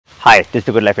Hi, this is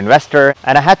the Goodlife Investor,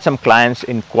 and I had some clients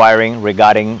inquiring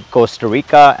regarding Costa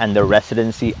Rica and the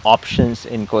residency options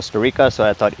in Costa Rica. So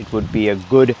I thought it would be a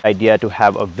good idea to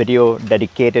have a video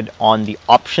dedicated on the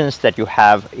options that you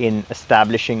have in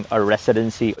establishing a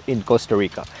residency in Costa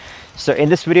Rica. So in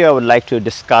this video, I would like to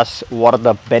discuss what are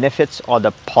the benefits or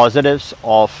the positives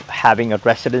of having a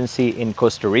residency in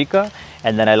Costa Rica.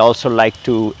 And then I'll also like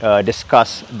to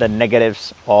discuss the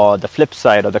negatives or the flip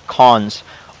side or the cons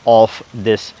of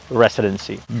this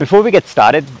residency. Before we get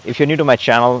started, if you're new to my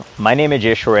channel, my name is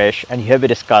Jay Suresh, and here we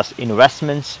discuss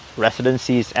investments,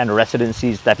 residencies, and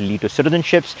residencies that lead to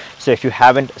citizenships. So if you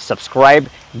haven't subscribed,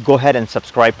 go ahead and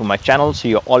subscribe to my channel so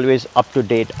you're always up to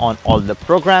date on all the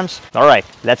programs. All right,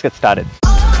 let's get started.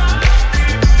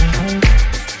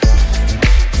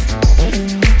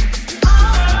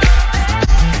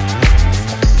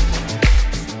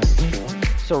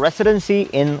 So residency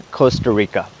in Costa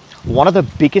Rica. One of the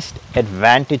biggest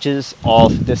advantages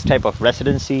of this type of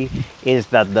residency is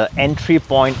that the entry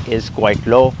point is quite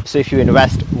low. So if you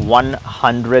invest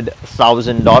 $100,000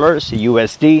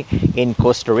 USD in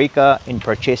Costa Rica in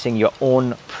purchasing your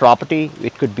own property,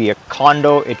 it could be a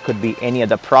condo, it could be any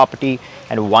other property,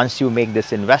 and once you make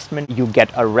this investment, you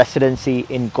get a residency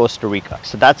in Costa Rica.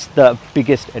 So that's the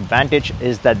biggest advantage,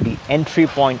 is that the entry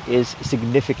point is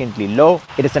significantly low.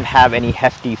 It doesn't have any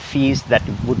hefty fees that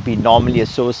would be normally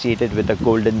associated with a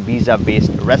golden visa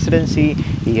based residency.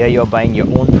 Here you're buying your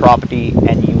own property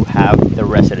and you have the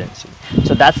residency.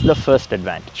 So that's the first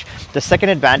advantage. The second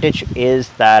advantage is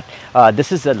that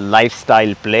this is a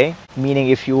lifestyle play, meaning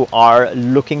if you are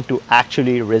looking to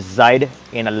actually reside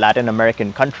in a Latin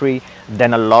American country,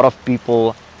 then a lot of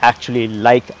people actually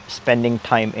like spending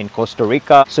time in Costa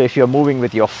Rica. So if you're moving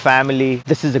with your family,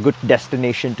 this is a good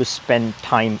destination to spend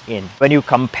time in. When you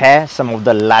compare some of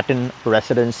the Latin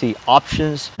residency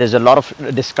options, there's a lot of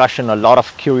discussion, a lot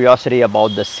of curiosity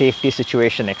about the safety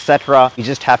situation, etc. You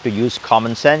just have to use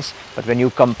common sense. But when you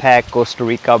compare Costa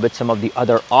Rica with some of the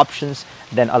other options,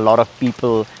 then a lot of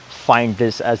people find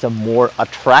this as a more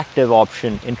attractive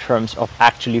option in terms of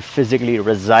actually physically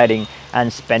residing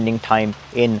and spending time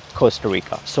in Costa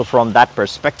Rica. So from that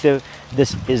perspective,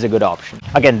 this is a good option.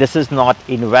 Again, this is not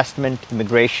investment,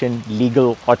 immigration,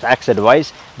 legal, or tax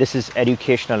advice. This is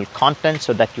educational content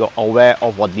so that you're aware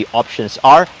of what the options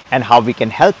are and how we can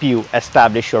help you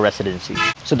establish your residency.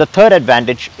 So the third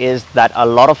advantage is that a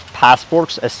lot of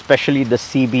passports, especially the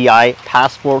CBI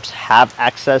passports, have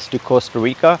access to Costa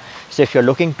Rica. So if you're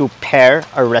looking to pair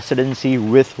a residency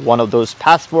with one of those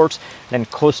passports, then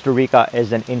Costa Rica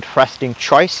is an interesting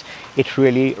choice. It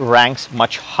really ranks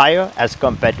much higher as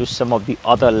compared to some of the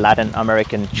other Latin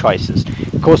American choices.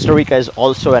 Costa Rica is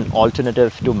also an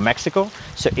alternative to Mexico.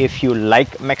 So if you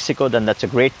like Mexico, then that's a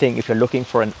great thing. If you're looking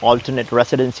for an alternate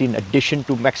residency in addition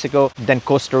to Mexico, then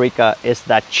Costa Rica is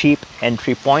that cheap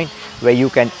entry point where you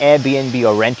can Airbnb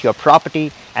or rent your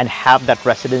property and have that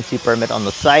residency permit on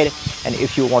the side. And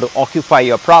if you want to occupy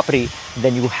your property,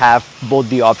 then you have both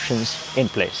the options in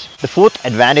place. The fourth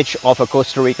advantage of a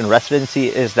Costa Rican residency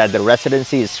is that the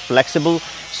residency is flexible.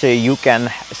 So you can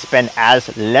spend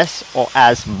as less or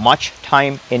as much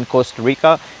time in Costa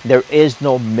Rica. There is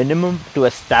no minimum to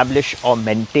establish or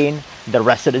maintain the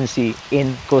residency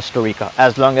in Costa Rica.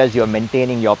 As long as you're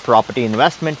maintaining your property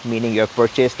investment, meaning you have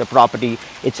purchased a property,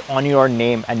 it's on your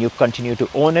name and you continue to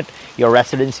own it, your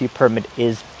residency permit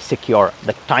is secure.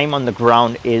 The time on the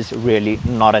ground is really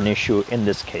not an issue in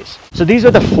this case. So these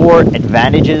are the four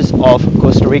advantages of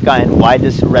Costa Rica and why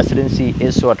this residency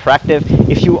is so attractive.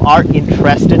 If you are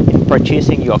interested in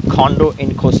purchasing your condo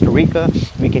in Costa Rica,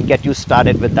 we can get you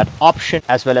started with that option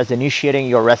as well as initiating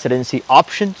your residency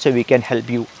option, so we can help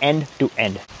you end to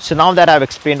end. So now that I've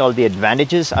explained all the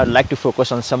advantages, I'd like to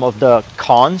focus on some of the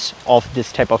cons of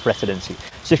this type of residency.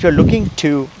 So if you're looking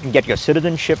to get your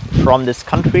citizenship from this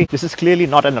country, this is clearly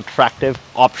not an attractive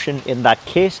option in that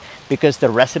case, because the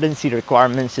residency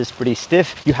requirements is pretty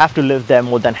stiff. You have to live there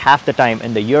more than half the time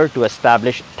in the year to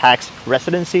establish tax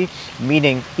residency,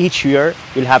 meaning each year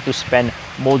you'll have to spend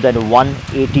more than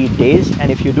 180 days.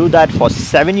 And if you do that for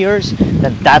 7 years,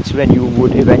 then that's when you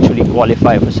would eventually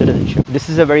qualify for citizenship. This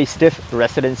is a very stiff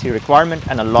residency requirement,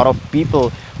 and a lot of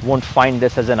people won't find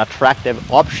this as an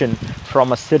attractive option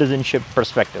from a citizenship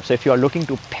perspective. So if you are looking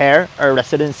to pair a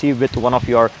residency with one of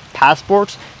your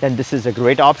passports, then this is a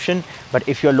great option. But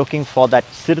if you're looking for that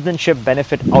citizenship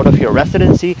benefit out of your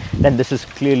residency, then this is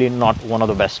clearly not one of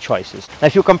the best choices. Now,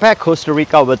 if you compare Costa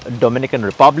Rica with Dominican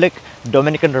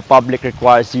Republic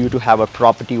requires you to have a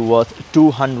property worth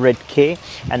 200K,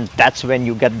 and that's when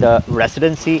you get the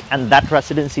residency, and that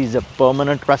residency is a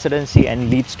permanent residency and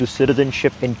leads to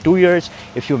citizenship in 2 years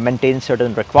if you maintain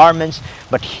certain requirements.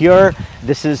 But here,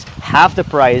 this is half the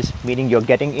price, meaning you're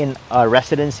getting in a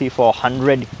residency for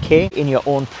 100K in your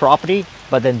own property,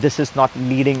 but then this is not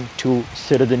leading to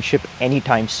citizenship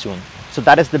anytime soon. So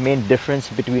that is the main difference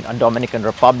between a Dominican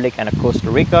Republic and a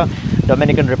Costa Rica.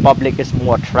 Dominican Republic is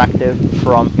more attractive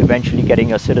from eventually getting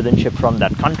your citizenship from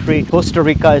that country. Costa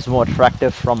Rica is more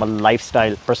attractive from a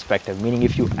lifestyle perspective, meaning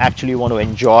if you actually want to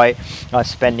enjoy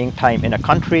spending time in a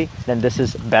country, then this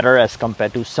is better as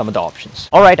compared to some of the options.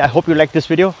 All right, I hope you liked this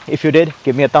video. If you did,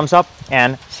 give me a thumbs up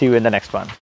and see you in the next one.